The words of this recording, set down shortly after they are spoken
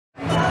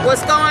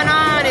What's going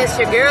on? It's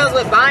your girls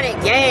with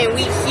Bonnet Game.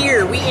 We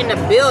here. We in the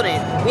building.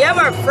 We have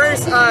our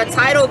first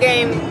title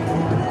game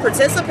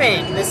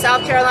participant. The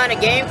South Carolina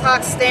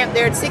Gamecocks stamped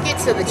their ticket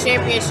to the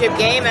championship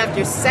game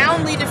after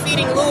soundly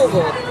defeating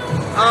Louisville.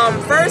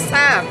 First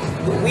half,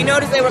 we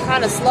noticed they were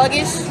kind of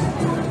sluggish,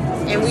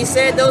 and we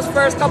said those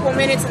first couple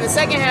minutes in the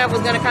second half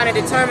was going to kind of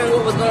determine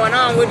what was going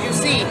on. What'd you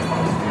see?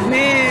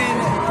 Man,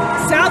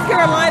 South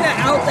Carolina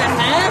out the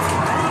half,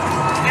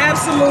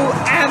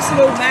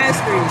 absolute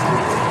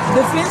mastery.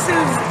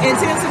 Defensive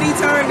intensity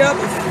turned up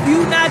a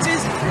few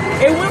notches.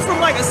 It went from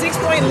like a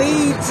 6-point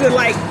lead to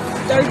like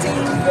 13,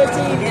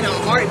 15 in a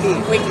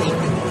heartbeat. Quickly.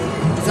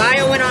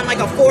 Zaya went on like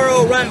a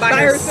 4-0 run by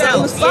herself.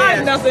 It was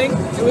 5-0.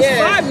 It was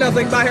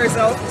 5-0 by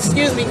herself.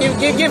 Excuse me,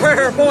 give her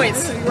her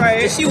points.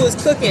 Right. She was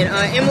cooking.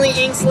 Emily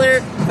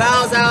Inkster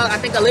fouls out. I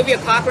think Olivia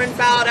Cochran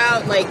fouled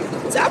out. Like,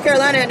 South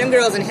Carolina had them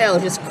girls in hell,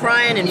 just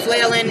crying and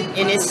flailing,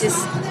 and it's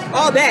just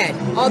all bad.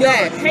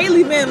 Bad.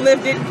 Haley Van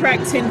Lift didn't crack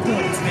 10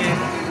 points,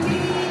 man.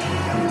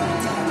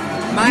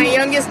 My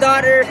youngest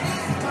daughter,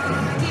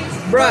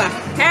 bruh,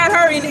 had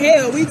her in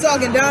hell. We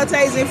talking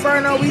Dante's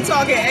Inferno. We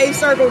talking 8th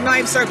circle,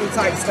 9th circle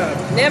type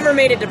stuff. never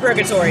made it to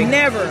purgatory.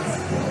 Never.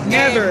 She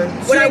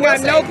ain't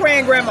got no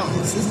praying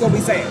grandmas, is what we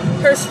saying.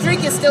 Her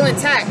streak is still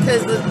intact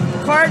because the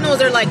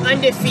Cardinals are like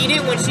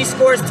undefeated when she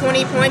scores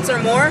 20 points or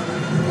more.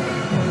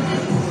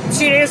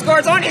 She didn't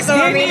score 20, so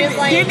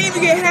didn't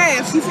even get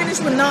half. She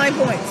finished with 9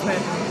 points,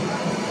 man.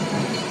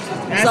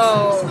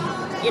 So,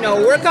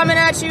 we're coming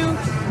at you.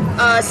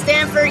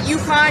 Stanford,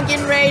 UConn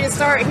getting ready to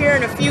start here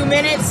in a few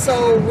minutes,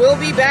 so we'll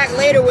be back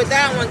later with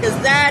that one because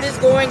that is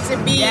going to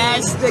be...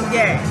 That's the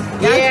game.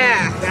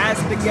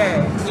 That's the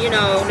game.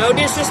 No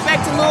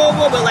disrespect to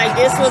Louisville, but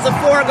this was a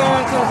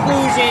foregone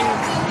conclusion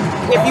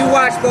if you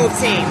watch both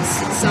teams.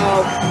 So,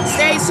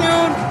 stay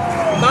tuned.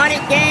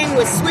 Bonnet Game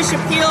with Swish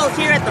Appeal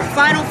here at the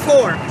Final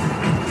Four.